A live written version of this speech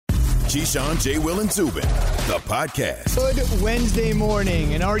Keyshawn, J. Will, and Zubin, the podcast. Good Wednesday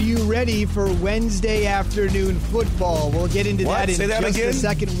morning, and are you ready for Wednesday afternoon football? We'll get into that in just a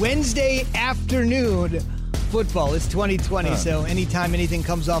second. Wednesday afternoon football. It's 2020, so anytime anything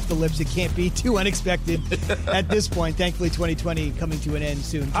comes off the lips, it can't be too unexpected at this point. Thankfully, 2020 coming to an end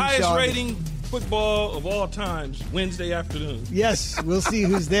soon. Highest rating football of all times, Wednesday afternoon. Yes, we'll see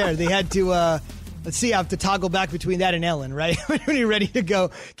who's there. They had to... Let's see, I have to toggle back between that and Ellen, right? When you're ready to go.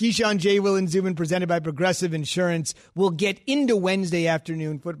 Keyshawn, J. Will, and Zubin, presented by Progressive Insurance. We'll get into Wednesday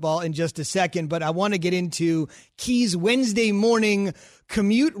afternoon football in just a second, but I want to get into Key's Wednesday morning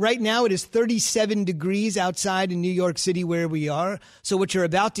commute. Right now, it is 37 degrees outside in New York City where we are. So what you're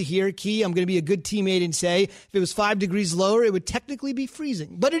about to hear, Key, I'm going to be a good teammate and say if it was 5 degrees lower, it would technically be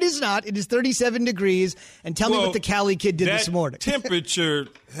freezing. But it is not. It is 37 degrees. And tell me what the Cali kid did this morning. Temperature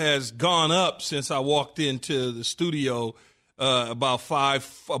has gone up since I walked into the studio about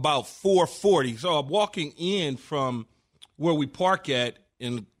 4:40. So I'm walking in from where we park at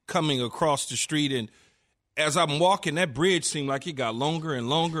and coming across the street, and as I'm walking, that bridge seemed like it got longer and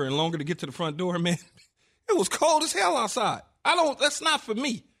longer and longer to get to the front door, man. It was cold as hell outside. That's not for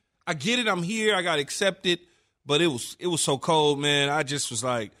me. I get it. I'm here. I got to accept it. But it was so cold, man. I just was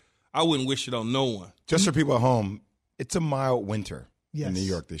like, I wouldn't wish it on no one. Just for people at home, it's a mild winter in New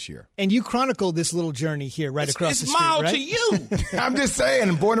York this year. And you chronicled this little journey here across the street, mild right? to you. I'm just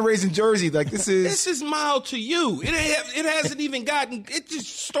saying, born and raised in Jersey, this is mild to you. It hasn't even gotten, it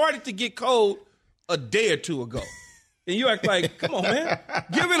just started to get cold a day or two ago. And you act like, come on, man.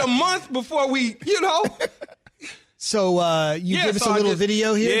 Give it a month before we, So give us a little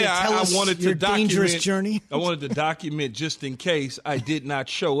video here to tell us your dangerous journey? I wanted to document just in case I did not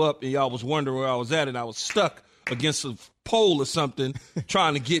show up and y'all was wondering where I was at and I was stuck against a pole or something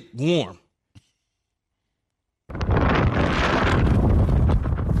trying to get warm.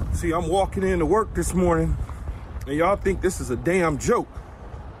 See, I'm walking into work this morning and y'all think this is a damn joke.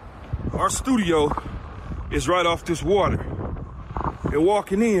 Our studio is right off this water. And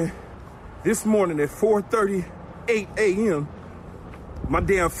walking in this morning at 4:38 a.m., my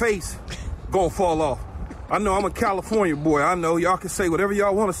damn face gonna fall off. I know I'm a California boy. I know y'all can say whatever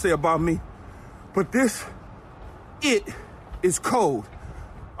y'all want to say about me. But it is cold.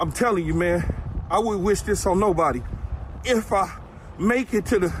 I'm telling you, man, I would wish this on nobody. If I make it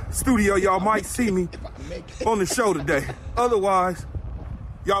to the studio, y'all might see me on the show today. Otherwise,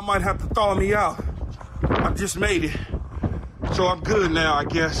 y'all might have to thaw me out. I just made it. So I'm good now, I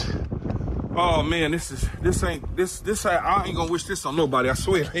guess. Oh man, I ain't gonna wish this on nobody, I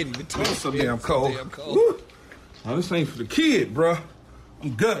swear. It's so damn cold. Oh, this ain't for the kid, bro.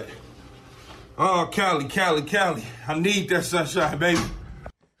 I'm good. Oh, Cali. I need that sunshine, baby.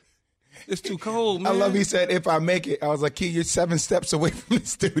 It's too cold, man. I love he said, if I make it. I was like, Key, you're 7 steps away from the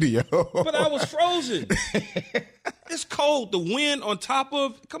studio. But I was frozen. It's cold. The wind on top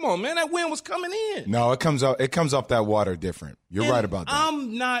of, come on, man, that wind was coming in. No, it comes off that water different. You're right about that.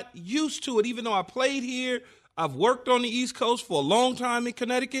 I'm not used to it, even though I played here. I've worked on the East Coast for a long time in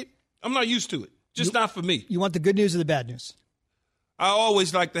Connecticut. I'm not used to it. Just not for me. You want the good news or the bad news? I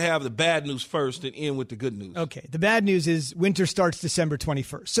always like to have the bad news first and end with the good news. Okay. The bad news is winter starts December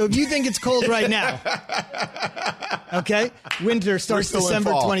 21st. So if you think it's cold right now, okay, winter starts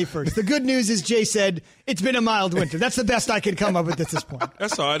December 21st. The good news is Jay said it's been a mild winter. That's the best I could come up with at this point.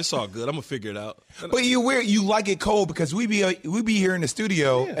 That's all right. It's all good. I'm going to figure it out. But you like it cold because we be here in the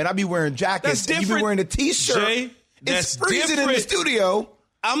studio and I be wearing jackets and you be wearing a T-shirt. Jay, it's freezing in the studio.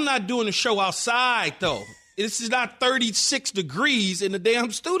 I'm not doing the show outside, though. This is not 36 degrees in the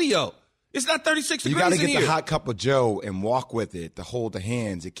damn studio. It's not 36 degrees in here. You got to get the hot cup of Joe and walk with it to hold the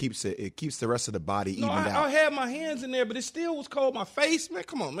hands. It keeps the rest of the body evened out. I had my hands in there, but it still was cold. My face, man,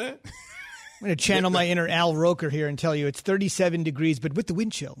 come on, man. I'm going to channel my inner Al Roker here and tell you it's 37 degrees, but with the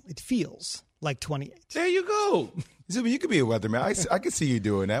wind chill, it feels like 28. There you go. Zubin, you could be a weatherman. I could see you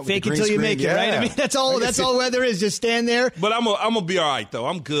doing that. Fake it till you make it, right? I mean, that's all weather is. Just stand there. But I'm gonna be all right, though.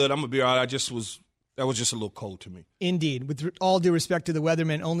 I'm good. I'm gonna be all right. That was just a little cold to me. Indeed. With all due respect to the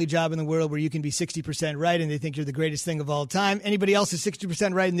weatherman, only job in the world where you can be 60% right and they think you're the greatest thing of all time. Anybody else is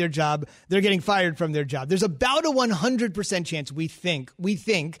 60% right in their job, they're getting fired from their job. There's about a 100% chance we think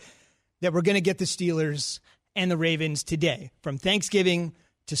that we're going to get the Steelers and the Ravens today. From Thanksgiving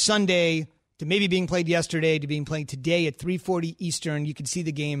to Sunday to maybe being played yesterday to being played today at 3:40 Eastern. You can see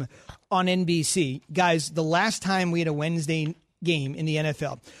the game on NBC. Guys, the last time we had a Wednesday game in the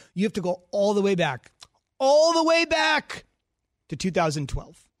NFL, you have to go all the way back to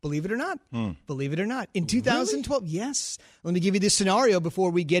 2012. Believe it or not. Believe it or not. In 2012, really? Yes. Let me give you this scenario before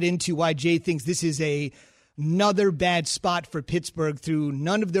we get into why Jay thinks this is a Another bad spot for Pittsburgh through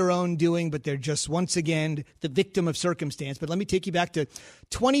none of their own doing, but they're just once again the victim of circumstance. But let me take you back to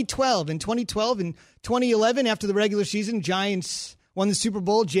 2012. In 2012 and 2011, after the regular season, Giants won the Super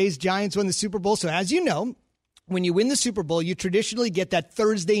Bowl. Jay's Giants won the Super Bowl. So as you know, when you win the Super Bowl, you traditionally get that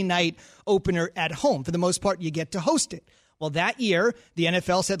Thursday night opener at home. For the most part, you get to host it. Well, that year, the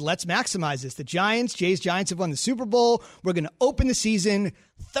NFL said, let's maximize this. The Giants, Jay's Giants, have won the Super Bowl. We're going to open the season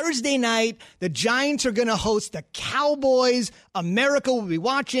Thursday night. The Giants are going to host the Cowboys. America will be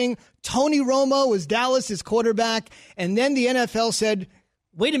watching. Tony Romo was Dallas's quarterback. And then the NFL said,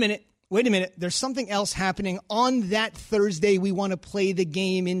 wait a minute. There's something else happening on that Thursday. We want to play the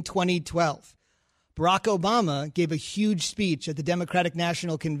game in 2012. Barack Obama gave a huge speech at the Democratic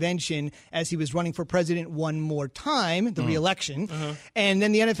National Convention as he was running for president one more time, the re-election. And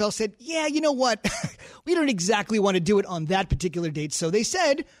then the NFL said, yeah, you know what? We don't exactly want to do it on that particular date. So they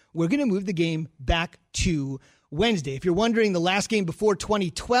said, we're going to move the game back to Wednesday. If you're wondering, the last game before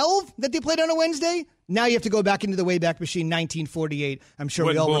 2012 that they played on a Wednesday, now you have to go back into the Wayback Machine, 1948. I'm sure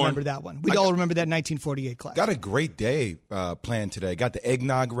we all remember that one. We all remember that 1948 class. Got a great day planned today. Got the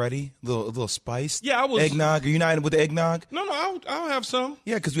eggnog ready, a little spiced. Yeah, I was eggnog. Are you united with the eggnog? No, I'll have some.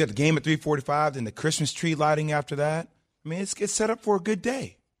 Yeah, because we had the game at 3:45, then the Christmas tree lighting after that. I mean, it's set up for a good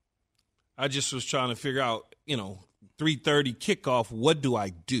day. I just was trying to figure out, 3:30 kickoff. What do I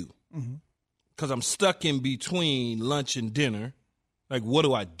do? Because I'm stuck in between lunch and dinner. Like, what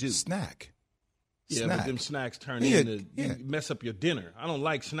do I do? Snack. Yeah, but them snacks turn into you mess up your dinner. I don't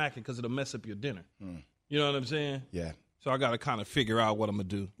like snacking because it'll mess up your dinner. You know what I'm saying? Yeah. So I got to kind of figure out what I'm going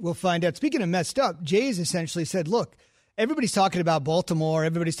to do. We'll find out. Speaking of messed up, Jay's essentially said, look, everybody's talking about Baltimore.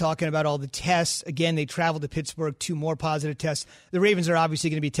 Everybody's talking about all the tests. Again, they traveled to Pittsburgh, 2 more positive tests. The Ravens are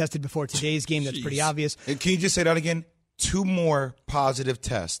obviously going to be tested before today's game. That's pretty obvious. And can you just say that again? 2 more positive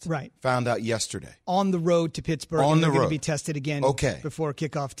tests found out yesterday. On the road to Pittsburgh. On the road. They're going to be tested again before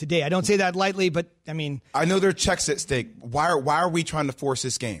kickoff today. I don't say that lightly, but, I mean. I know there are checks at stake. Why are we trying to force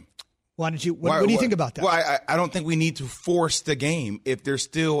this game? What do you think about that? Well, I don't think we need to force the game if there's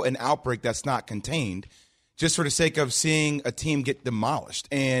still an outbreak that's not contained, just for the sake of seeing a team get demolished.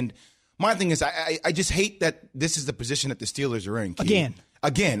 And my thing is, I just hate that this is the position that the Steelers are in.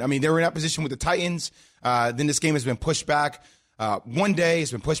 Again, I mean, they were in that position with the Titans. Then this game has been pushed back one day.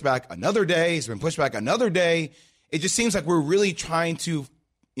 It's been pushed back another day. It's been pushed back another day. It just seems like we're really trying to,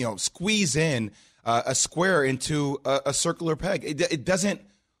 squeeze in a square into a circular peg. It doesn't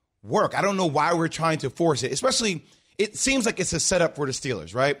work. I don't know why we're trying to force it, especially it seems like it's a setup for the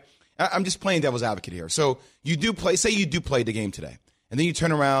Steelers, right? I'm just playing devil's advocate here. So you do play the game today, and then you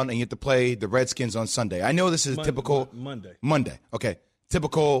turn around and you have to play the Redskins on Sunday. I know this is typical Monday. Okay.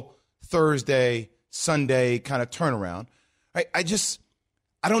 Typical Thursday, Sunday kind of turnaround. I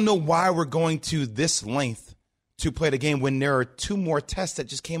don't know why we're going to this length to play the game when there are 2 more tests that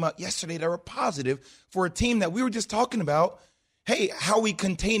just came out yesterday that were positive for a team that we were just talking about. Hey, how we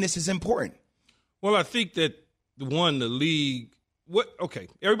contain this is important. Well, I think that the league,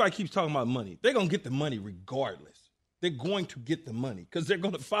 everybody keeps talking about money. They're going to get the money regardless. They're going to get the money because they're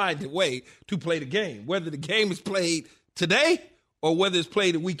going to find a way to play the game, whether the game is played today or whether it's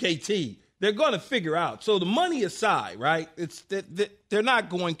played in week 18. They're going to figure out. So the money aside, right, it's they're not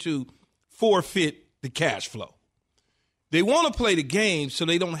going to forfeit the cash flow. They want to play the game so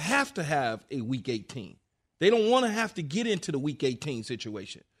they don't have to have a week 18. They don't want to have to get into the week 18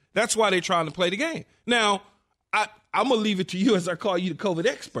 situation. That's why they're trying to play the game. Now, I'm going to leave it to you as I call you the COVID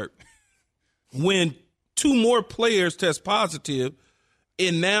expert. When 2 more players test positive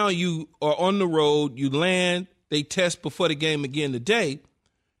and now you are on the road, you land, they test before the game again today,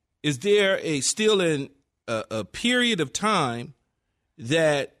 is there still a period of time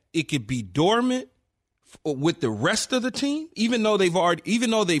that it could be dormant with the rest of the team, even though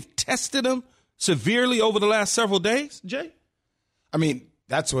they've tested them severely over the last several days, Jay? I mean,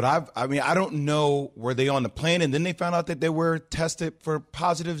 that's what I don't know, were they on the plane and then they found out that they were tested for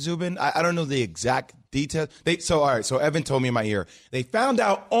positive, Zubin? I don't know the exact details. So Evan told me in my ear, they found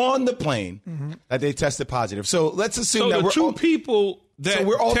out on the plane that they tested positive. So let's assume that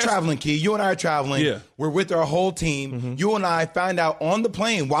we're all traveling, Key. You and I are traveling. Yeah. We're with our whole team. You and I find out on the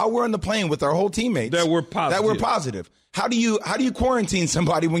plane, while we're on the plane with our whole teammates, that we're positive. How do you quarantine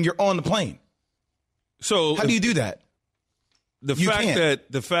somebody when you're on the plane? So how do you do that? The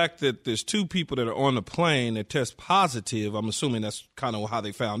fact that there's 2 people that are on the plane that test positive, I'm assuming that's kind of how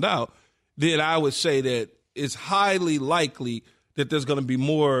they found out, then I would say that it's highly likely that there's going to be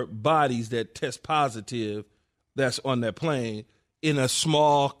more bodies that test positive that's on that plane in a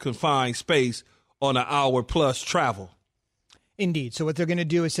small, confined space on an hour-plus travel. Indeed. So what they're going to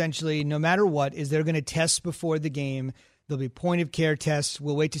do essentially, no matter what, is they're going to test before the game. There'll be point-of-care tests.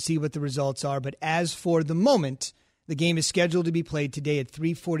 We'll wait to see what the results are. But as for the moment, the game is scheduled to be played today at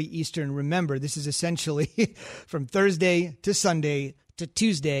 3:40 Eastern. Remember, this is essentially from Thursday to Sunday to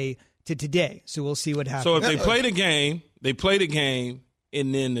Tuesday to today. So we'll see what happens. So if they play the game,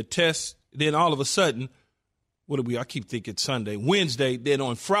 and then the test, then all of a sudden, I keep thinking Sunday, Wednesday, then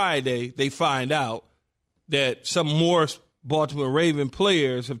on Friday, they find out that some more Baltimore Raven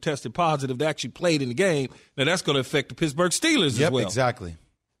players have tested positive that actually played in the game. Now that's going to affect the Pittsburgh Steelers as well. Exactly.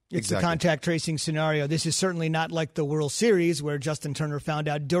 It's the contact tracing scenario. This is certainly not like the World Series where Justin Turner found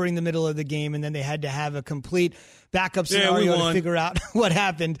out during the middle of the game and then they had to have a complete backup scenario to figure out what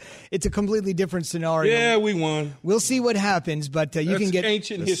happened. It's a completely different scenario. Yeah, we won. We'll see what happens, but you can get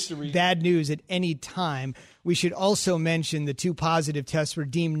ancient history. Bad news at any time. We should also mention the 2 positive tests were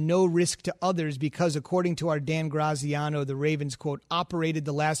deemed no risk to others because, according to our Dan Graziano, the Ravens, quote, operated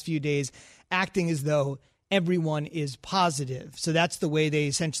the last few days acting as though everyone is positive. So that's the way they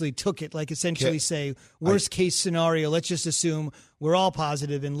essentially took it, like essentially say, worst case scenario, let's just assume we're all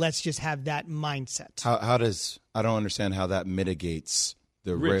positive and let's just have that mindset. I don't understand how that mitigates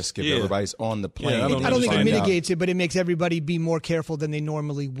the risk if everybody's on the plane. I don't think it mitigates it, but it makes everybody be more careful than they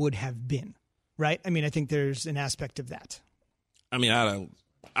normally would have been. Right? I mean, I think there's an aspect of that. I mean, I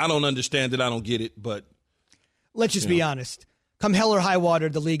don't understand it. I don't get it, but let's just be honest. Come hell or high water,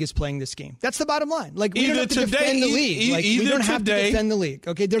 the league is playing this game. That's the bottom line. Like, we don't have to defend the league. We don't have to defend the league.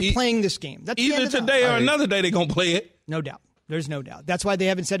 Okay, they're playing this game. That's either today or another day they're going to play it. No doubt. There's no doubt. That's why they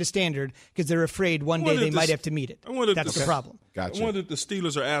haven't set a standard, because they're afraid one day they might have to meet it. That's the problem. Gotcha. I wonder if the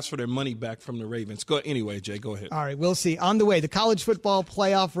Steelers are asked for their money back from the Ravens. Anyway, Jay, go ahead. All right, we'll see. On the way, the college football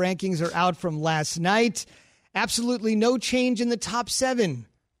playoff rankings are out from last night. Absolutely no change in the top 7,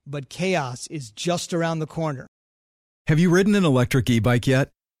 but chaos is just around the corner. Have you ridden an electric e-bike yet?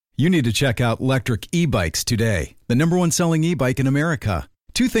 You need to check out Electric E-Bikes today, the #1 selling e-bike in America.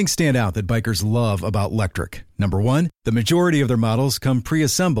 2 things stand out that bikers love about Electric. Number 1, the majority of their models come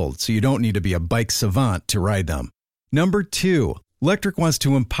pre-assembled, so you don't need to be a bike savant to ride them. Number 2, Electric wants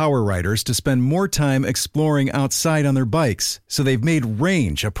to empower riders to spend more time exploring outside on their bikes, so they've made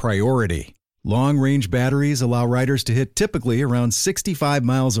range a priority. Long-range batteries allow riders to hit typically around 65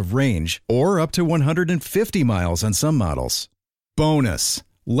 miles of range, or up to 150 miles on some models. Bonus,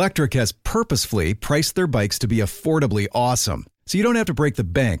 Electric has purposefully priced their bikes to be affordably awesome, so you don't have to break the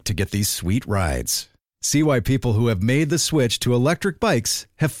bank to get these sweet rides. See why people who have made the switch to electric bikes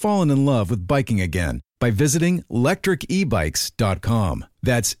have fallen in love with biking again by visiting lectricebikes.com.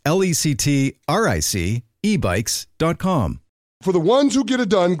 That's LECTRIC ebikes.com. For the ones who get it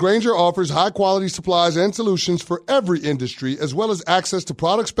done, Grainger offers high-quality supplies and solutions for every industry, as well as access to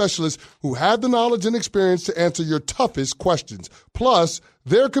product specialists who have the knowledge and experience to answer your toughest questions. Plus,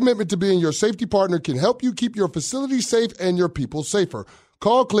 their commitment to being your safety partner can help you keep your facility safe and your people safer.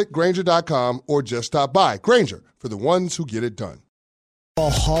 Call, click Grainger.com, or just stop by. Grainger, for the ones who get it done.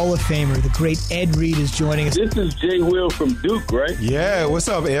 Hall of Famer, the great Ed Reed, is joining us. This is Jay Will from Duke, right? Yeah, what's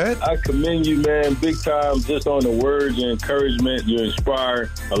up, Ed? I commend you, man, big time, just on the words and encouragement. You inspire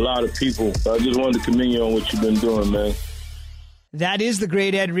a lot of people. So I just wanted to commend you on what you've been doing, man. That is the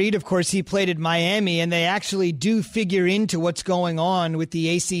great Ed Reed. Of course, he played at Miami, and they actually do figure into what's going on with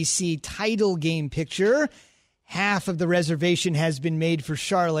the ACC title game picture. Half of the reservation has been made for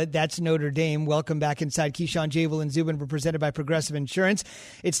Charlotte. That's Notre Dame. Welcome back inside Keyshawn, J. Will, and Zubin. We're presented by Progressive Insurance.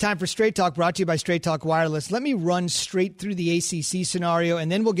 It's time for Straight Talk, brought to you by Straight Talk Wireless. Let me run straight through the ACC scenario, and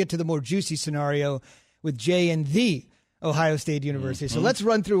then we'll get to the more juicy scenario with Jay and the Ohio State University. So let's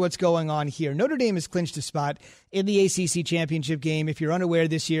run through what's going on here. Notre Dame has clinched a spot in the ACC championship game. If you're unaware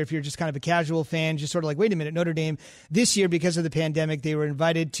this year, if you're just kind of a casual fan, just sort of like, wait a minute, Notre Dame, this year, because of the pandemic, they were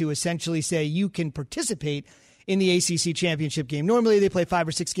invited to essentially say you can participate in the ACC championship game. Normally they play 5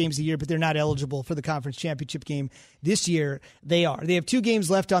 or 6 games a year, but they're not eligible for the conference championship game. This year they are. They have 2 games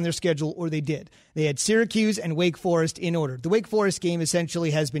left on their schedule, or they did. They had Syracuse and Wake Forest in order. The Wake Forest game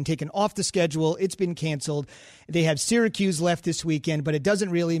essentially has been taken off the schedule. It's been canceled. They have Syracuse left this weekend, but it doesn't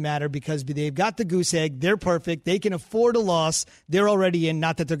really matter because they've got the goose egg. They're perfect. They can afford a loss. They're already in.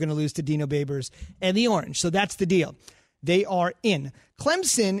 Not that they're going to lose to Dino Babers and the Orange. So that's the deal. They are in.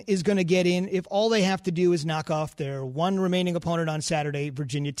 Clemson is going to get in if all they have to do is knock off their one remaining opponent on Saturday,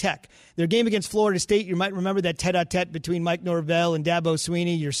 Virginia Tech. Their game against Florida State, you might remember that tete-a-tete between Mike Norvell and Dabo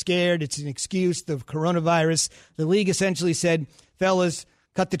Swinney. You're scared. It's an excuse. The coronavirus. The league essentially said, fellas,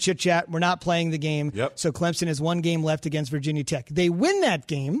 cut the chit-chat. We're not playing the game. Yep. So Clemson has 1 game left against Virginia Tech. They win that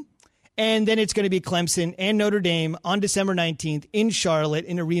game, And then it's going to be Clemson and Notre Dame on December 19th in Charlotte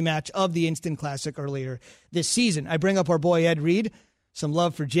in a rematch of the Instant Classic earlier this season. I bring up our boy Ed Reed, some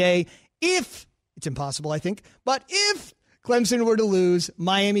love for Jay. If, it's impossible, I think, but if Clemson were to lose,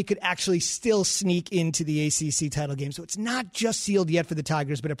 Miami could actually still sneak into the ACC title game. So it's not just sealed yet for the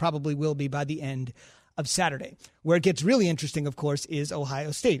Tigers, but it probably will be by the end of Saturday. Where it gets really interesting, of course, is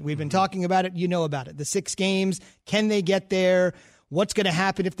Ohio State. We've been talking about it. You know about it. The 6 games. Can they get there? What's going to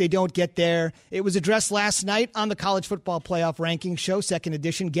happen if they don't get there? It was addressed last night on the College Football Playoff Ranking Show, second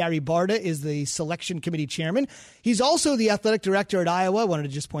edition. Gary Barta is the selection committee chairman. He's also the athletic director at Iowa. I wanted to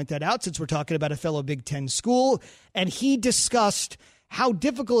just point that out since we're talking about a fellow Big Ten school. And he discussed how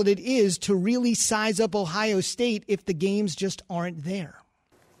difficult it is to really size up Ohio State if the games just aren't there.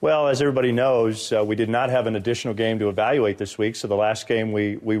 Well, as everybody knows, we did not have an additional game to evaluate this week. So the last game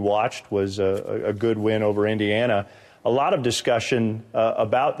we watched was a good win over Indiana. A lot of discussion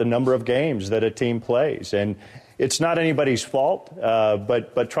about the number of games that a team plays. And it's not anybody's fault,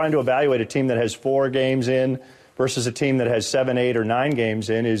 but trying to evaluate a team that has 4 games in versus a team that has 7, 8, or 9 games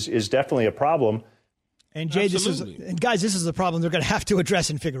in is definitely a problem. And Jay, this is the problem they're going to have to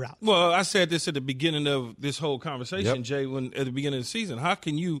address and figure out. Well, I said this at the beginning of this whole conversation, Yep. Jay, at the beginning of the season. How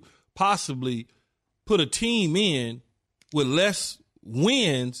can you possibly put a team in with less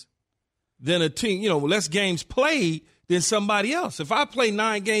wins than a team, less games played than somebody else? If I play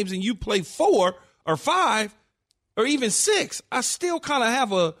 9 games and you play 4 or 5 or even 6, I still kind of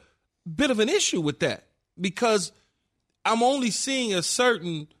have a bit of an issue with that because I'm only seeing a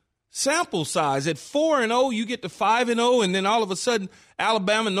certain sample size. At 4-0, you get to 5-0, and then all of a sudden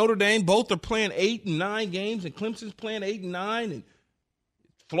Alabama and Notre Dame both are playing 8 and 9 games, and Clemson's playing 8 and 9, and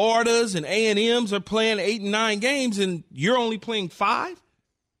Florida's and A&M's are playing 8 and 9 games, and you're only playing 5?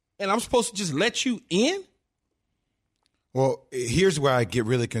 And I'm supposed to just let you in? Well, here's where I get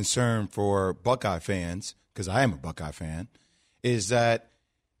really concerned for Buckeye fans, because I am a Buckeye fan, is that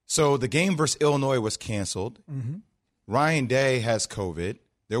so the game versus Illinois was canceled. Mm-hmm. Ryan Day has COVID.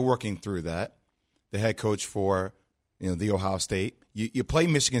 They're working through that. The head coach for the Ohio State. You play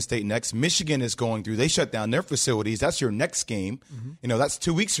Michigan State next. Michigan is going through. They shut down their facilities. That's your next game. Mm-hmm. That's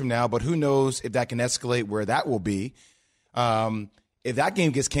 2 weeks from now, but who knows if that can escalate where that will be. If that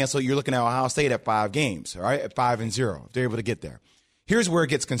game gets canceled, you're looking at Ohio State at 5 games, all right, at 5-0, if they're able to get there. Here's where it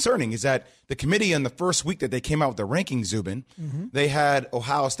gets concerning is that the committee in the first week that they came out with the rankings, Zubin, they had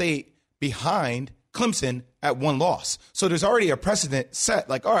Ohio State behind Clemson at 1 loss. So there's already a precedent set.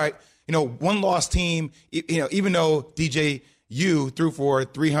 Like, all right, 1-loss team, even though DJU threw for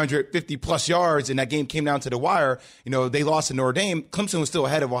 350-plus yards and that game came down to the wire, they lost to Notre Dame, Clemson was still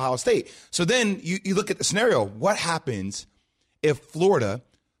ahead of Ohio State. So then you look at the scenario. What happens if Florida,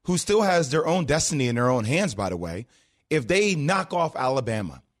 who still has their own destiny in their own hands, by the way, if they knock off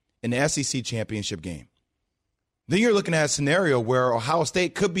Alabama in the SEC championship game? Then you're looking at a scenario where Ohio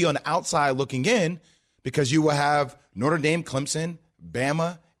State could be on the outside looking in because you will have Notre Dame, Clemson,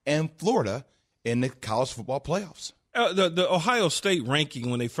 Bama, and Florida in the college football playoffs. The Ohio State ranking,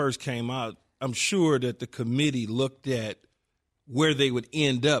 when they first came out, I'm sure that the committee looked at where they would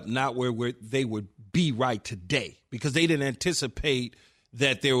end up, not where they would be right today, because they didn't anticipate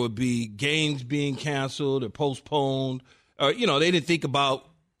that there would be games being canceled or postponed. They didn't think about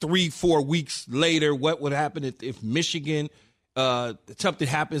 3-4 weeks later what would happen if Michigan, something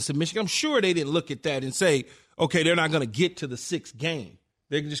happens to Michigan. I'm sure they didn't look at that and say, okay, they're not going to get to the 6th game.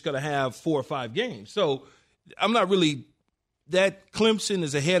 They're just going to have 4 or 5 games. So I'm not really – that Clemson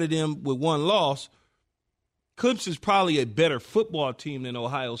is ahead of them with 1 loss. Clemson's probably a better football team than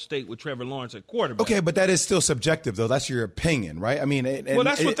Ohio State with Trevor Lawrence at quarterback. Okay, but that is still subjective, though. That's your opinion, right? I mean,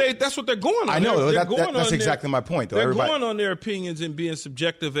 that's what they're going on. I know that's exactly my point, though. They're going on their opinions and being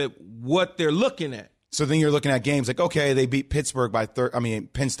subjective at what they're looking at. So then you're looking at games like, okay, they beat Pittsburgh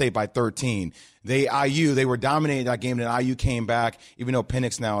Penn State by 13. They were dominating that game, and IU came back, even though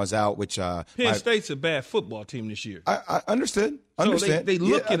Penix now is out, which Penn State's a bad football team this year. I understood. So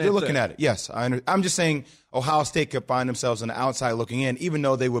they're looking at it. Yes, I'm just saying Ohio State could find themselves on the outside looking in, even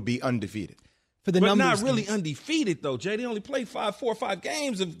though they would be undefeated. But not really undefeated, though, Jay. They only played 4 or 5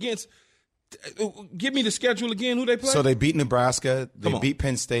 games against – give me the schedule again, who they play. So they beat Nebraska. They beat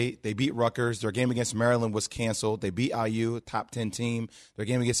Penn State. They beat Rutgers. Their game against Maryland was canceled. They beat IU, a top 10 team. Their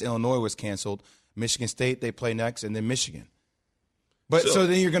game against Illinois was canceled. Michigan State, they play next, and then Michigan. But so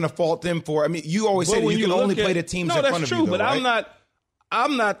then you're going to fault them for – I mean, you always say that you can only play the teams in front of you. No, that's true, but right?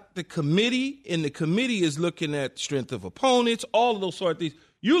 I'm not the committee, and the committee is looking at strength of opponents, all of those sort of things.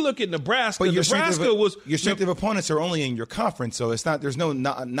 You look at Nebraska. But your strength of opponents are only in your conference, so it's not. There's no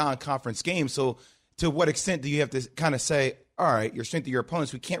non-conference game. So to what extent do you have to kind of say, all right, your strength of your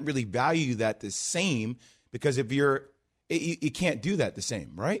opponents, we can't really value that the same because if you can't do that the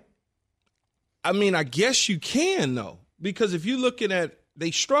same, right? I mean, I guess you can, though, because if you're looking at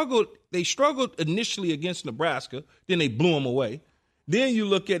they struggled initially against Nebraska, then they blew them away. Then you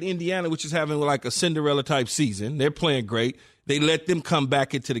look at Indiana, which is having like a Cinderella-type season. They're playing great. They let them come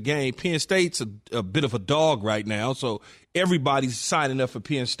back into the game. Penn State's a bit of a dog right now, so everybody's signing up for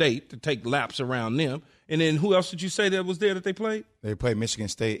Penn State to take laps around them. And then who else did you say that was there that they played? They played Michigan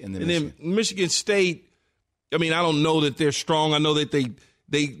State. And then Michigan State, I mean, I don't know that they're strong. I know that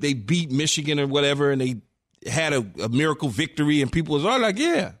they beat Michigan or whatever, and they had a miracle victory, and people was all like,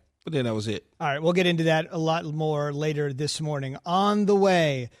 yeah. But then that was it. All right, we'll get into that a lot more later this morning. On the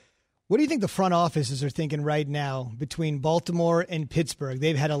way, what do you think the front offices are thinking right now between Baltimore and Pittsburgh?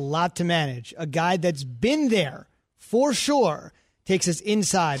 They've had a lot to manage. A guy that's been there for sure takes us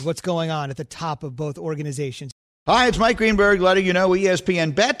inside what's going on at the top of both organizations. Hi, it's Mike Greenberg letting you know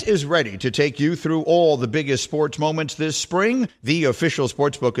ESPN Bet is ready to take you through all the biggest sports moments this spring. The official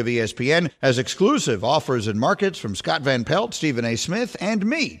sportsbook of ESPN has exclusive offers and markets from Scott Van Pelt, Stephen A. Smith, and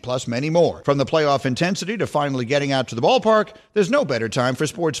me, plus many more. From the playoff intensity to finally getting out to the ballpark, there's no better time for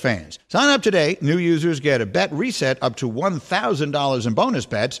sports fans. Sign up today. New users get a bet reset up to $1,000 in bonus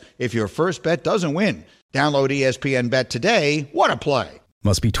bets if your first bet doesn't win. Download ESPN Bet today. What a play.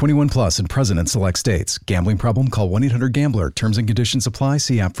 Must be 21 plus and present in select states. Gambling problem? Call 1-800-GAMBLER. Terms and conditions apply.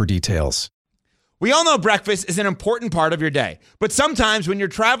 See app for details. We all know breakfast is an important part of your day. But sometimes when you're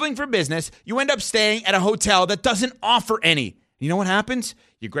traveling for business, you end up staying at a hotel that doesn't offer any. You know what happens?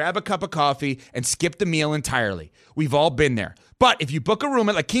 You grab a cup of coffee and skip the meal entirely. We've all been there. But if you book a room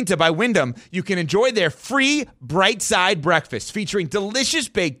at La Quinta by Wyndham, you can enjoy their free Bright Side breakfast featuring delicious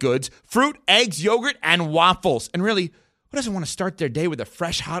baked goods, fruit, eggs, yogurt, and waffles. And really, who doesn't want to start their day with a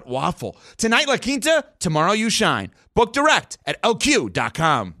fresh, hot waffle? Tonight, La Quinta, tomorrow you shine. Book direct at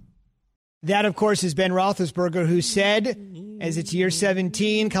LQ.com. That, of course, is Ben Roethlisberger, who said, as it's year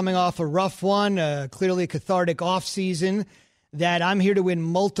 17, coming off a rough one, clearly a cathartic offseason, that I'm here to win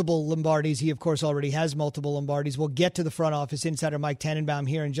multiple Lombardis. He, of course, already has multiple Lombardis. We'll get to the front office insider Mike Tannenbaum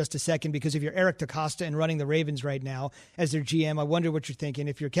here in just a second, because if you're Eric DeCosta and running the Ravens right now as their GM, I wonder what you're thinking.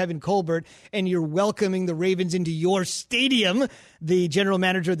 If you're Kevin Colbert and you're welcoming the Ravens into your stadium, the general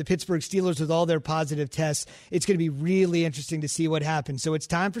manager of the Pittsburgh Steelers with all their positive tests, it's going to be really interesting to see what happens. So it's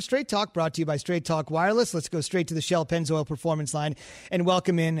time for Straight Talk, brought to you by Straight Talk Wireless. Let's go straight to the Shell Pennzoil Performance Line and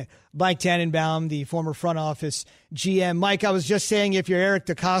welcome in Mike Tannenbaum, the former front office GM. Mike, I was just saying, if you're Eric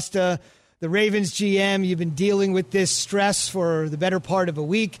DeCosta, the Ravens GM, you've been dealing with this stress for the better part of a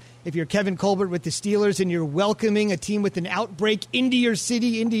week. If you're Kevin Colbert with the Steelers and you're welcoming a team with an outbreak into your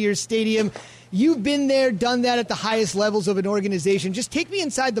city, into your stadium, you've been there, done that at the highest levels of an organization. Just take me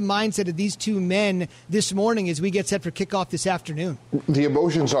inside the mindset of these two men this morning as we get set for kickoff this afternoon. The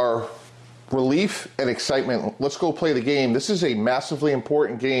emotions are relief and excitement. Let's go play the game. This is a massively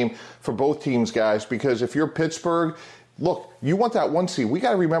important game for both teams, guys, because if you're Pittsburgh, look, you want that one seed. We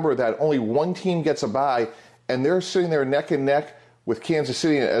got to remember that only one team gets a bye, and they're sitting there neck and neck with Kansas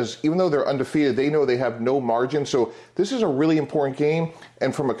City. As even though they're undefeated, they know they have no margin. So this is a really important game.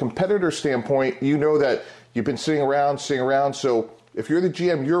 And from a competitor standpoint, you know that you've been sitting around. So if you're the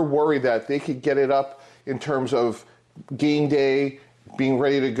GM, you're worried that they could get it up in terms of game day, being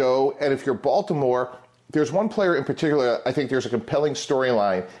ready to go. And if you're Baltimore, there's one player in particular, I think there's a compelling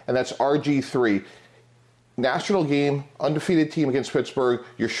storyline, and that's RG3. National game, undefeated team against Pittsburgh.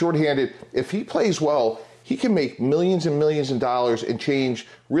 You're shorthanded. If he plays well, he can make millions and millions of dollars and change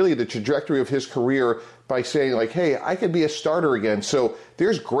really the trajectory of his career by saying, like, hey, I could be a starter again. So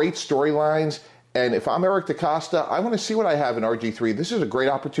there's great storylines. And if I'm Eric DeCosta, I want to see what I have in RG3. This is a great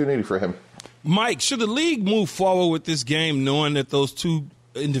opportunity for him. Mike, should the league move forward with this game knowing that those two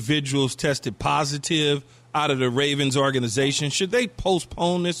individuals tested positive out of the Ravens organization? Should they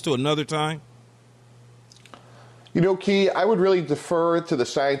postpone this to another time? You know, Key, I would really defer to the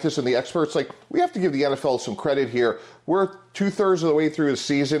scientists and the experts. Like, we have to give the NFL some credit here. We're 2/3 of the way through the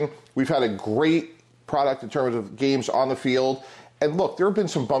season. We've had a great product in terms of games on the field. And look, there have been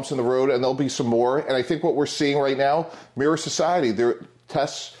some bumps in the road, and there'll be some more. And I think what we're seeing right now mirrors society. Their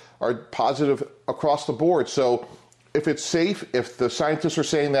tests are positive across the board. So if it's safe, if the scientists are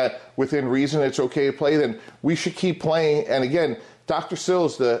saying that within reason it's okay to play, then we should keep playing. And again, Dr.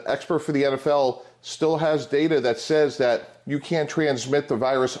 Sills, the expert for the NFL, still has data that says that you can't transmit the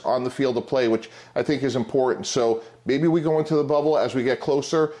virus on the field of play, which I think is important. So maybe we go into the bubble as we get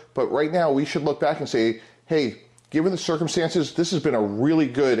closer. But right now we should look back and say, hey, given the circumstances, this has been a really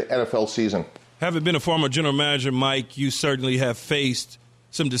good NFL season. Having been a former general manager, Mike, you certainly have faced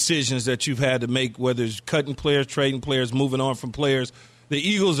some decisions that you've had to make, whether it's cutting players, trading players, moving on from players. The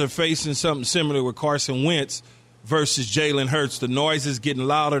Eagles are facing something similar with Carson Wentz versus Jalen Hurts. The noise is getting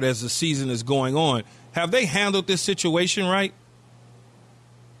louder as the season is going on. Have they handled this situation right?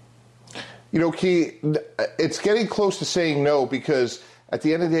 You know, Key, it's getting close to saying no because at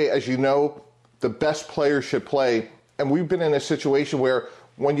the end of the day, as you know, the best players should play. And we've been in a situation where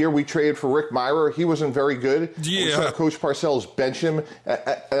one year we traded for Rick Mirer. He wasn't very good. Yeah. We saw Coach Parcells bench him,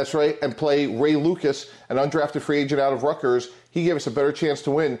 that's right, and play Ray Lucas, an undrafted free agent out of Rutgers. He gave us a better chance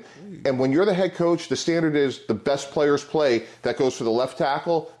to win. And when you're the head coach, the standard is the best players play. That goes for the left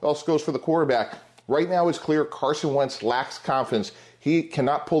tackle. It also goes for the quarterback. Right now it's clear Carson Wentz lacks confidence. He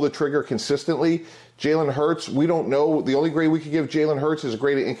cannot pull the trigger consistently. Jalen Hurts, we don't know. The only grade we could give Jalen Hurts is a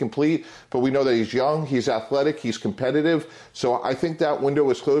grade of incomplete, but we know that he's young, he's athletic, he's competitive. So I think that window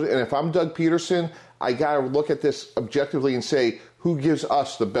is closed. And if I'm Doug Peterson, I got to look at this objectively and say, who gives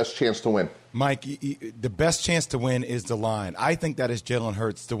us the best chance to win? Mike, the best chance to win is the line. I think that is Jalen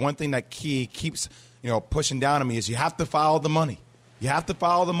Hurts. The one thing that keeps pushing down on me is you have to follow the money. You have to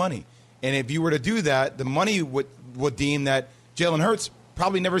follow the money. And if you were to do that, the money would deem that Jalen Hurts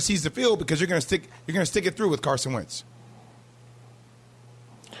probably never sees the field because you're going to stick it through with Carson Wentz.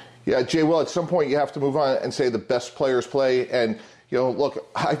 Yeah, Jay, well, at some point you have to move on and say the best players play. And, look,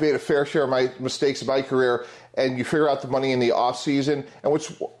 I've made a fair share of my mistakes in my career, and you figure out the money in the offseason. And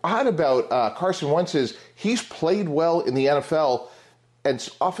what's odd about Carson Wentz is he's played well in the NFL, and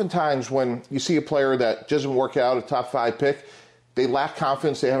oftentimes when you see a player that doesn't work out, a top 5 pick, they lack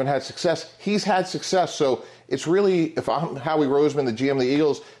confidence, they haven't had success. He's had success, so it's really, if I'm Howie Roseman, the GM of the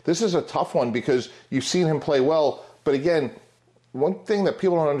Eagles, this is a tough one because you've seen him play well. But again, one thing that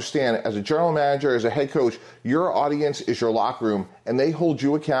people don't understand, as a general manager, as a head coach, your audience is your locker room, and they hold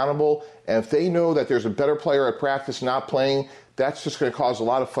you accountable. And if they know that there's a better player at practice not playing, that's just going to cause a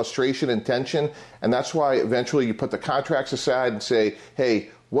lot of frustration and tension. And that's why eventually you put the contracts aside and say, hey,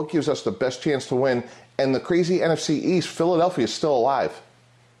 what gives us the best chance to win? And the crazy NFC East, Philadelphia is still alive.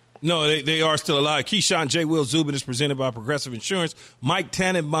 No, they are still alive. Keyshawn J. Will Zubin is presented by Progressive Insurance. Mike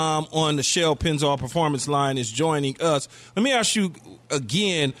Tannenbaum on the Shell Pennzoil Performance Line is joining us. Let me ask you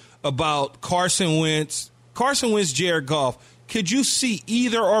again about Carson Wentz, Jared Goff. Could you see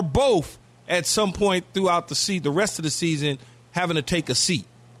either or both at some point throughout the rest of the season having to take a seat?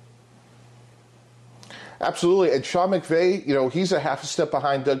 Absolutely. And Sean McVay, he's a half a step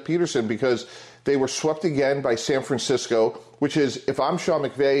behind Doug Peterson because they were swept again by San Francisco, which is, if I'm Sean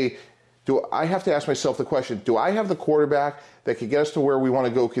McVay, do I have to ask myself the question, do I have the quarterback that could get us to where we want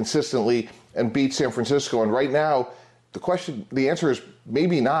to go consistently and beat San Francisco? And right now, the answer is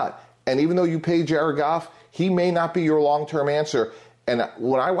maybe not. And even though you pay Jared Goff, he may not be your long-term answer. And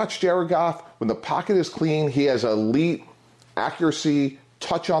when I watch Jared Goff, when the pocket is clean, he has elite accuracy,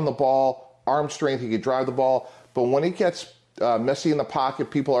 touch on the ball, arm strength, he can drive the ball. But when it gets messy in the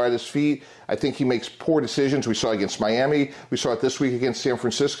pocket, people are at his feet, I think he makes poor decisions. We saw it against Miami. We saw it this week against San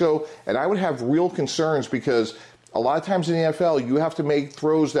Francisco. And I would have real concerns because a lot of times in the NFL, you have to make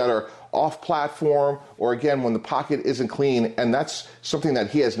throws that are off platform or, again, when the pocket isn't clean. And that's something that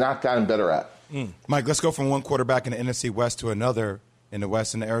he has not gotten better at. Mike, let's go from one quarterback in the NFC West to another in the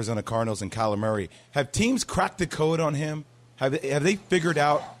West, in the Arizona Cardinals and Kyler Murray. Have teams cracked the code on him? Have they figured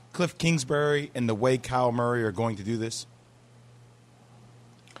out Cliff Kingsbury and the way Kyler Murray are going to do this?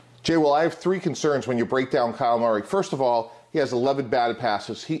 Jay, well, I have 3 concerns when you break down Kyler Murray. First of all, he has 11 batted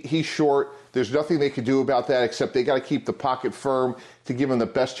passes. He's short. There's nothing they can do about that except they got to keep the pocket firm to give him the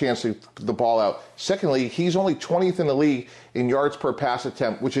best chance to get the ball out. Secondly, he's only 20th in the league in yards per pass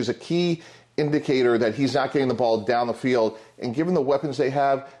attempt, which is a key indicator that he's not getting the ball down the field. And given the weapons they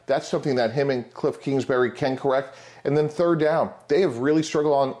have, that's something that him and Cliff Kingsbury can correct. And then third down. They have really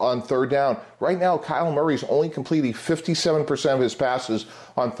struggled on third down. Right now, Kyler Murray's only completing 57% of his passes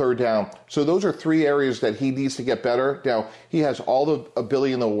on third down. So those are 3 areas that he needs to get better. Now, he has all the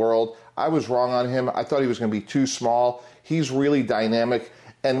ability in the world. I was wrong on him. I thought he was going to be too small. He's really dynamic.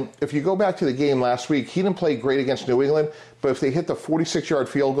 And if you go back to the game last week, he didn't play great against New England, but if they hit the 46-yard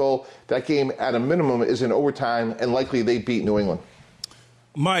field goal, that game at a minimum is in overtime, and likely they beat New England.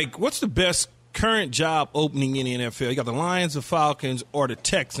 Mike, what's the best current job opening in the NFL? You got the Lions, the Falcons, or the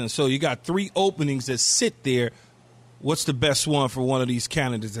Texans. So you got 3 openings that sit there. What's the best one for one of these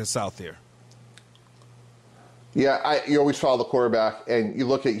candidates that's out there? Yeah, you always follow the quarterback, and you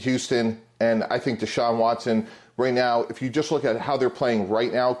look at Houston, and I think Deshaun Watson right now, if you just look at how they're playing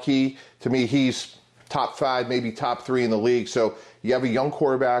right now, Key, to me, he's top 5, maybe top 3 in the league. So you have a young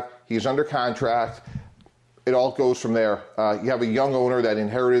quarterback. He's under contract. It all goes from there. You have a young owner that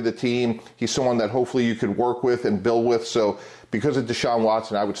inherited the team. He's someone that hopefully you could work with and build with. So because of Deshaun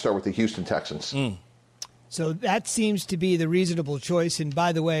Watson, I would start with the Houston Texans. So that seems to be the reasonable choice. And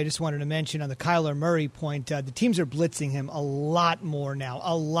by the way, I just wanted to mention on the Kyler Murray point, the teams are blitzing him a lot more now,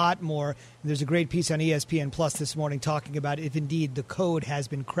 a lot more. And there's a great piece on ESPN Plus this morning talking about if indeed the code has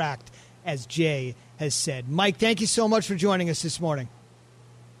been cracked, as Jay has said. Mike, thank you so much for joining us this morning.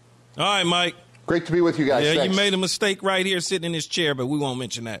 All right, Mike. Great to be with you guys. Yeah, Thanks. you made a mistake right here sitting in this chair, but we won't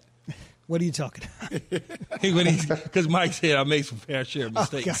mention that. What are you talking about? Because Mike said I made some fair share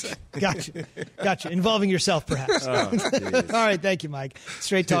mistakes. Gotcha. Involving yourself, perhaps. All right, thank you, Mike.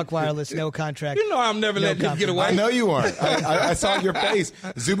 Straight Talk Wireless, no contract. You know I'm never letting you get away. I know you aren't. I saw your face.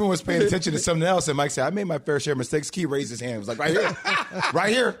 Zubin was paying attention to something else, and Mike said, I made my fair share of mistakes. Key raised his hand. It was like, right here.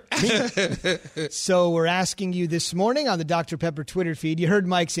 Right here. So we're asking you this morning on the Dr. Pepper Twitter feed. You heard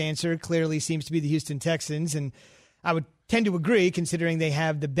Mike's answer. Clearly seems to be the Houston Texans, and I would tend to agree considering they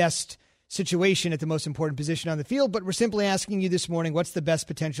have the best situation at the most important position on the field, but we're simply asking you this morning, what's the best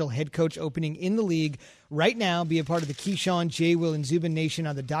potential head coach opening in the league right now? Be a part of the Keyshawn, J. Will, and Zubin Nation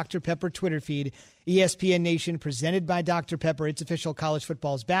on the Dr. Pepper Twitter feed. ESPN Nation, presented by Dr. Pepper. It's official. College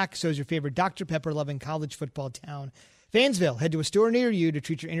football is back. So is your favorite Dr. Pepper-loving college football town, Fansville. Head to a store near you to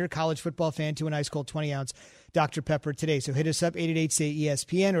treat your inner college football fan to an ice-cold 20-ounce Dr. Pepper today. So hit us up,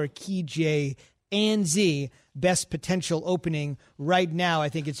 888-SAY-ESPN or Key J and Z. Best potential opening right now. I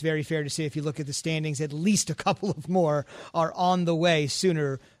think it's very fair to say if you look at the standings, at least a couple of more are on the way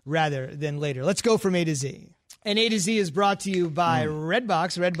sooner rather than later. Let's go from A to Z. And A to Z is brought to you by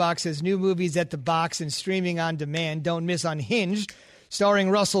Redbox. Redbox has new movies at the box and streaming on demand. Don't miss Unhinged, starring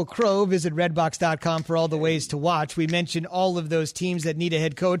Russell Crowe. Visit redbox.com for all the ways to watch. We mentioned all of those teams that need a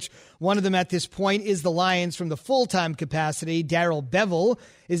head coach. One of them at this point is the Lions from the full-time capacity. Darrell Bevell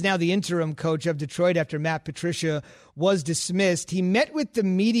is now the interim coach of Detroit after Matt Patricia was dismissed. He met with the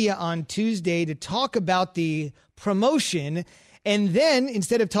media on Tuesday to talk about the promotion. And then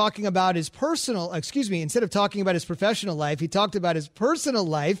instead of talking about his professional life, he talked about his personal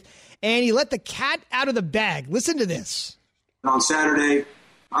life, and he let the cat out of the bag. Listen to this. On Saturday,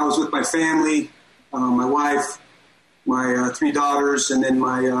 I was with my family, my wife, my 3 daughters, and then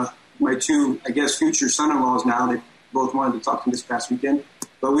my 2, I guess, future son-in-laws now. They both wanted to talk to me this past weekend.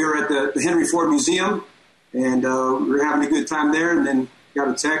 But we were at the Henry Ford Museum, and we were having a good time there, and then got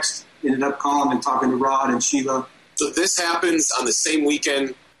a text, ended up calling and talking to Rod and Sheila. So this happens on the same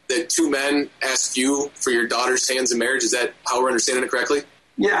weekend that 2 men asked you for your daughter's hands in marriage. Is that how we're understanding it correctly?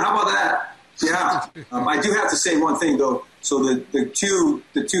 Yeah, how about that? Yeah. I do have to say one thing, though. So the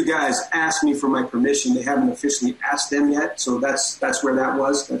two guys asked me for my permission. They haven't officially asked them yet, so that's where that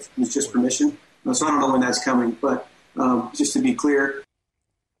was. That was just permission. So I don't know when that's coming, but just to be clear.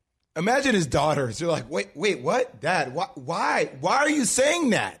 Imagine his daughters. They're like, wait, what? Dad, why are you saying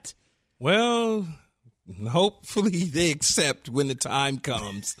that? Well, hopefully they accept when the time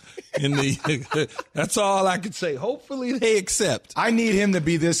comes. That's all I can say. Hopefully they accept. I need him to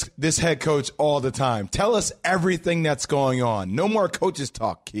be this head coach all the time. Tell us everything that's going on. No more coaches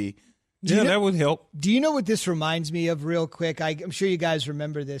talk, Key. Yeah, that would help. Do you know what this reminds me of real quick? I'm sure you guys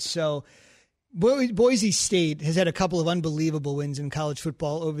remember this. So Boise State has had a couple of unbelievable wins in college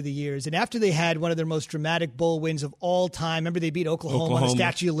football over the years. And after they had one of their most dramatic bowl wins of all time, remember they beat Oklahoma on the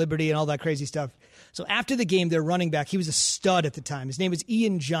Statue of Liberty and all that crazy stuff. So after the game, their running back, he was a stud at the time. His name was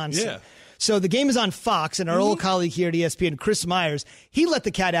Ian Johnson. Yeah. So the game is on Fox, and our old colleague here at ESPN, Chris Myers, he let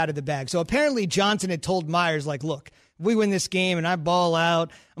the cat out of the bag. So apparently Johnson had told Myers, like, look, if we win this game and I ball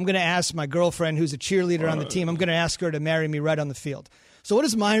out, I'm going to ask my girlfriend, who's a cheerleader on the team, I'm going to ask her to marry me right on the field. So what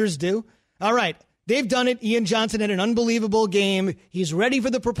does Myers do? All right, they've done it. Ian Johnson had an unbelievable game. He's ready for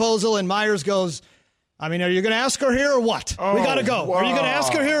the proposal, and Myers goes, I mean, are you going to ask her here or what? We got to go. Wow. Are you going to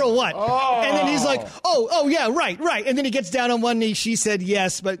ask her here or what? And then he's like, oh, yeah, right. And then he gets down on one knee. She said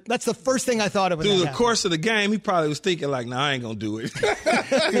yes, but that's the first thing I thought of. Through the course of the game, he probably was thinking like, nah, I ain't going to do it.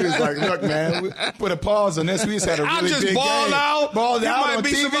 He was like, look, man, we put a pause on this. We just had a really big game. Balled out on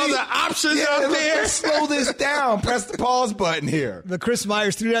be TV. Some other options out there. Let's slow this down. Press the pause button here. But Chris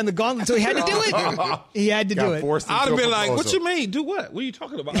Myers threw down the gauntlet, so he had to do it. He had to do it. I'd have been like, what you mean? Do what? What are you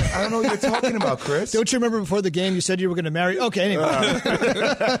talking about? I don't know what you're talking about, Chris. Don't you remember before the game you said you were going to marry? Okay, anyway.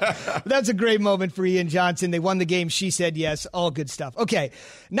 That's a great moment for Ian Johnson. They won the game. She said yes. All good stuff. Okay,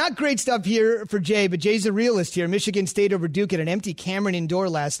 not great stuff here for Jay, but Jay's a realist here. Michigan State over Duke at an empty Cameron Indoor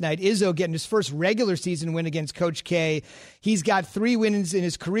last night. Izzo getting his first regular season win against Coach K. He's got 3 wins in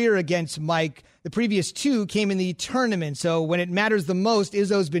his career against Mike. The previous 2 came in the tournament. So when it matters the most,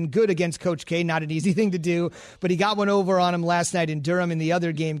 Izzo's been good against Coach K. Not an easy thing to do, but he got one over on him last night in Durham. In the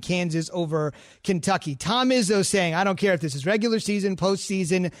other game, Kansas over Kentucky. Tom Izzo saying, I don't care if this is regular season,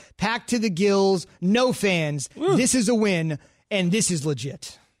 postseason, packed to the gills, no fans. This is a win. and this is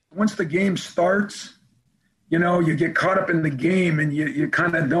legit. Once the game starts, you get caught up in the game and you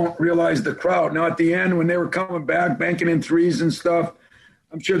kind of don't realize the crowd. Now, at the end, when they were coming back, banking in threes and stuff,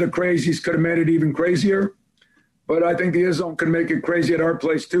 I'm sure the crazies could have made it even crazier. But I think the Izzone can make it crazy at our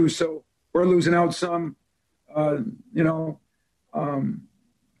place, too. So we're losing out some, I know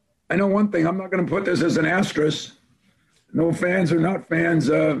one thing. I'm not going to put this as an asterisk. No fans or not fans.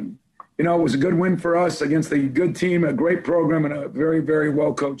 It was a good win for us against a good team, a great program, and a very, very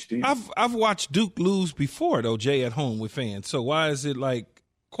well-coached team. I've watched Duke lose before, though, Jay, at home with fans. So why is it,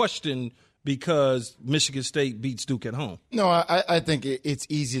 questioned because Michigan State beats Duke at home? No, I think it's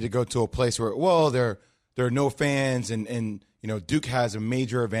easy to go to a place where, there are no fans and Duke has a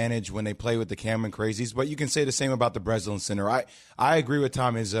major advantage when they play with the Cameron Crazies. But you can say the same about the Breslin Center. I agree with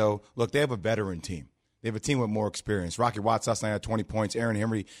Tom Izzo. Look, they have a veteran team. They have a team with more experience. Rocky Watts last night had 20 points. Aaron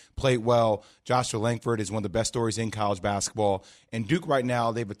Henry played well. Joshua Langford is one of the best stories in college basketball. And Duke right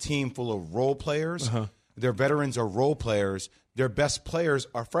now, they have a team full of role players. Their veterans are role players. Their best players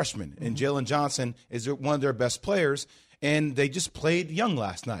are freshmen. And Jalen Johnson is one of their best players. And they just played young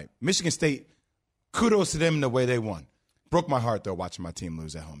last night. Michigan State, kudos to them in the way they won. Broke my heart, though, watching my team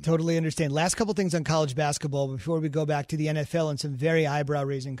lose at home. Totally understand. Last couple things on college basketball before we go back to the NFL and some very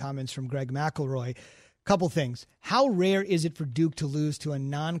eyebrow-raising comments from Greg McElroy. Couple things. How rare is it for Duke to lose to a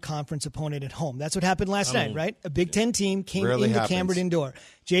non-conference opponent at home? That's what happened last night, right? A Big Ten team came into Cameron Indoor.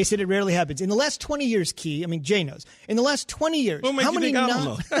 Jay said it rarely happens. In the last 20 years, Jay knows. In the last 20 years, how many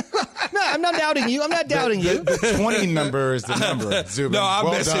No, I'm not doubting you. I'm not doubting you. The 20 number is the number, Zubin. No,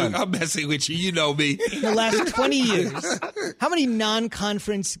 I'm messing with you. You know me. In the last 20 years, how many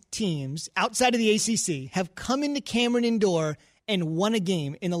non-conference teams outside of the ACC have come into Cameron Indoor and won a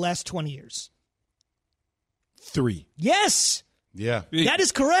game in the last 20 years? 3. Yes. Yeah. That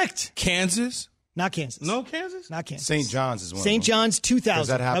is correct. Kansas? Not Kansas. No Kansas? Not Kansas. St. John's is one. St. John's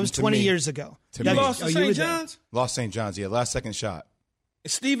 2000. That was 20 years ago. You lost to St. John's? Lost St. John's, last second shot.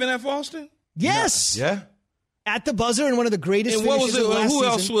 Stephen F. Austin? Yes. Yeah. At the buzzer and one of the greatest and finishes of last season. Who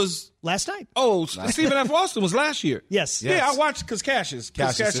else was? Last night. Oh, Stephen F. Austin was last year. Yes. Yeah, I watched because Cassius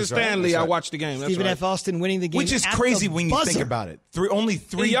Stanley, right. I watched the game. That's Stephen right. F. Austin winning the game. Which is crazy when you think about it. Only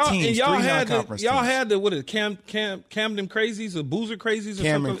three teams, y'all three had non-conference y'all teams. had the Camden Crazies or Boozer Crazies or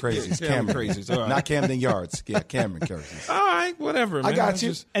Cameron something? Crazies. Cameron Crazies. All right. Not Camden Yards. Yeah, Cameron Crazies. All right, whatever, man. I got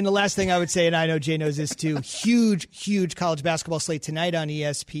you. And the last thing I would say, and I know Jay knows this too, huge college basketball slate tonight on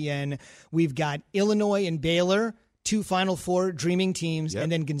ESPN. We've got Illinois and Baylor, 2 Final Four dreaming teams,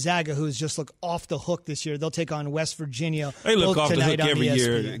 and then Gonzaga, who's just look off the hook this year. They'll take on West Virginia. They look off the hook every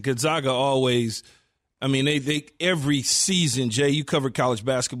ESPN. year. Gonzaga always, they every season, Jay, you covered college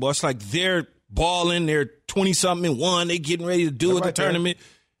basketball. It's like they're balling, they're 20-something and 1, they getting ready to do the tournament.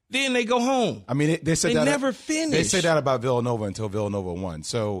 Then they go home. They said that never finish. They said that about Villanova until Villanova won.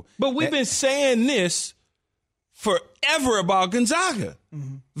 So, but we've been saying this forever about Gonzaga.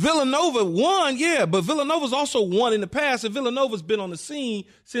 Mm-hmm. Villanova won, but Villanova's also won in the past, and Villanova's been on the scene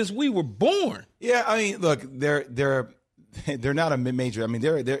since we were born. Yeah, look, they're not a mid-major.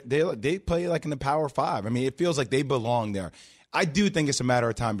 They play like in the Power 5. It feels like they belong there. I do think it's a matter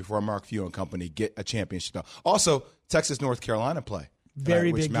of time before Mark Few and company get a championship. Also, Texas, North Carolina play.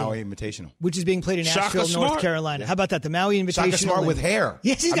 Very big Maui game. Invitational. Which is being played in Asheville, North Carolina. Yeah. How about that? The Maui Invitational. Shaka Smart with hair.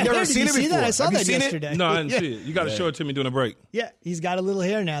 Yes, he's got hair. Did you see that? I saw that yesterday. No, I didn't see it. You got to show it to me during a break. Yeah, he's got a little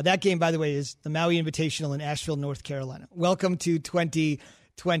hair now. That game, by the way, is the Maui Invitational in Asheville, North Carolina. Welcome to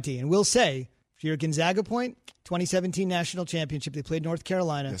 2020. And we'll say, for your Gonzaga point, 2017 National Championship, they played North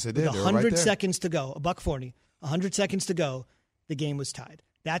Carolina. Yes, they did. With 100 seconds to go, $140, 100 seconds to go, the game was tied.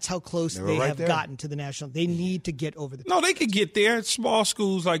 That's how close they have gotten to the national. They need to get over the top. No, they could get there. Small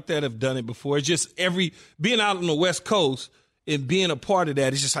schools like that have done it before. It's just being out on the West Coast and being a part of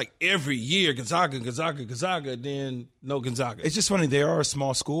that, it's just like every year, Gonzaga, then no Gonzaga. It's just funny. They are a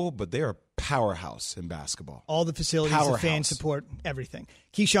small school, but they are a powerhouse in basketball. All the facilities, the fan support, everything.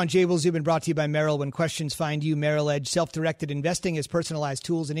 Keyshawn J. Will Zubin brought to you by Merrill. When questions find you, Merrill Edge self-directed investing is personalized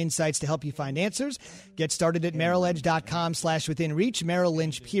tools and insights to help you find answers. Get started at merrilledge.com/withinreach. Merrill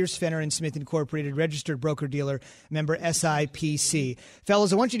Lynch, Pierce, Fenner & Smith Incorporated, registered broker-dealer, member SIPC.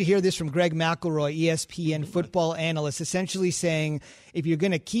 Fellas, I want you to hear this from Greg McElroy, ESPN football analyst, essentially saying if you're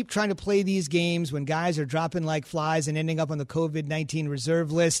going to keep trying to play these games when guys are dropping like flies and ending up on the COVID-19 reserve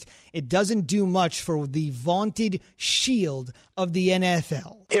list. It doesn't do much for the vaunted shield of the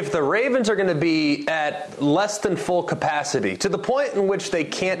NFL. If the Ravens are going to be at less than full capacity, to the point in which they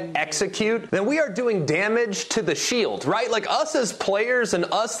can't execute, then we are doing damage to the shield, right? Like us as players and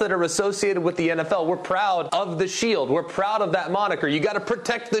us that are associated with the NFL, we're proud of the shield. We're proud of that moniker. You got to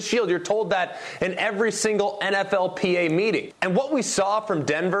protect the shield. You're told that in every single NFLPA meeting. And what we saw from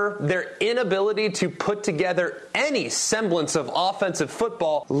Denver, their inability to put together any semblance of offensive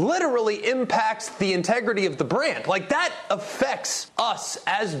football literally impacts the integrity of the brand. Like that affects us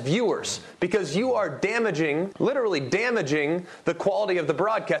as viewers because you are literally damaging the quality of the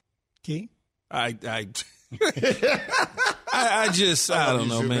broadcast. Key? I don't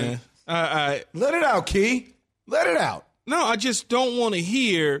know, man. Let it out, Key. Let it out. No, I just don't want to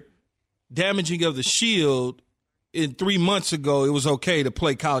hear damaging of the shield. In 3 months ago, it was okay to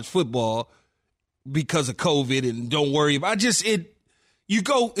play college football because of COVID and don't worry about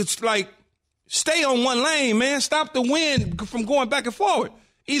it's like stay on one lane, man. Stop the wind from going back and forward.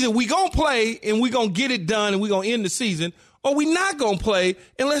 Either we going to play and we going to get it done and we going to end the season, or we not going to play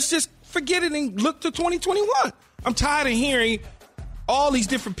and let's just forget it and look to 2021. I'm tired of hearing all these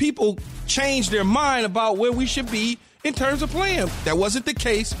different people change their mind about where we should be in terms of playing. That wasn't the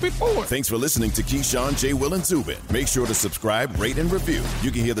case before. Thanks for listening to Keyshawn, J. Will, and Zubin. Make sure to subscribe, rate, and review.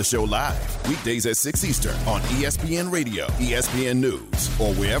 You can hear the show live weekdays at 6 Eastern on ESPN Radio, ESPN News,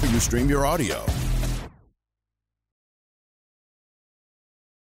 or wherever you stream your audio.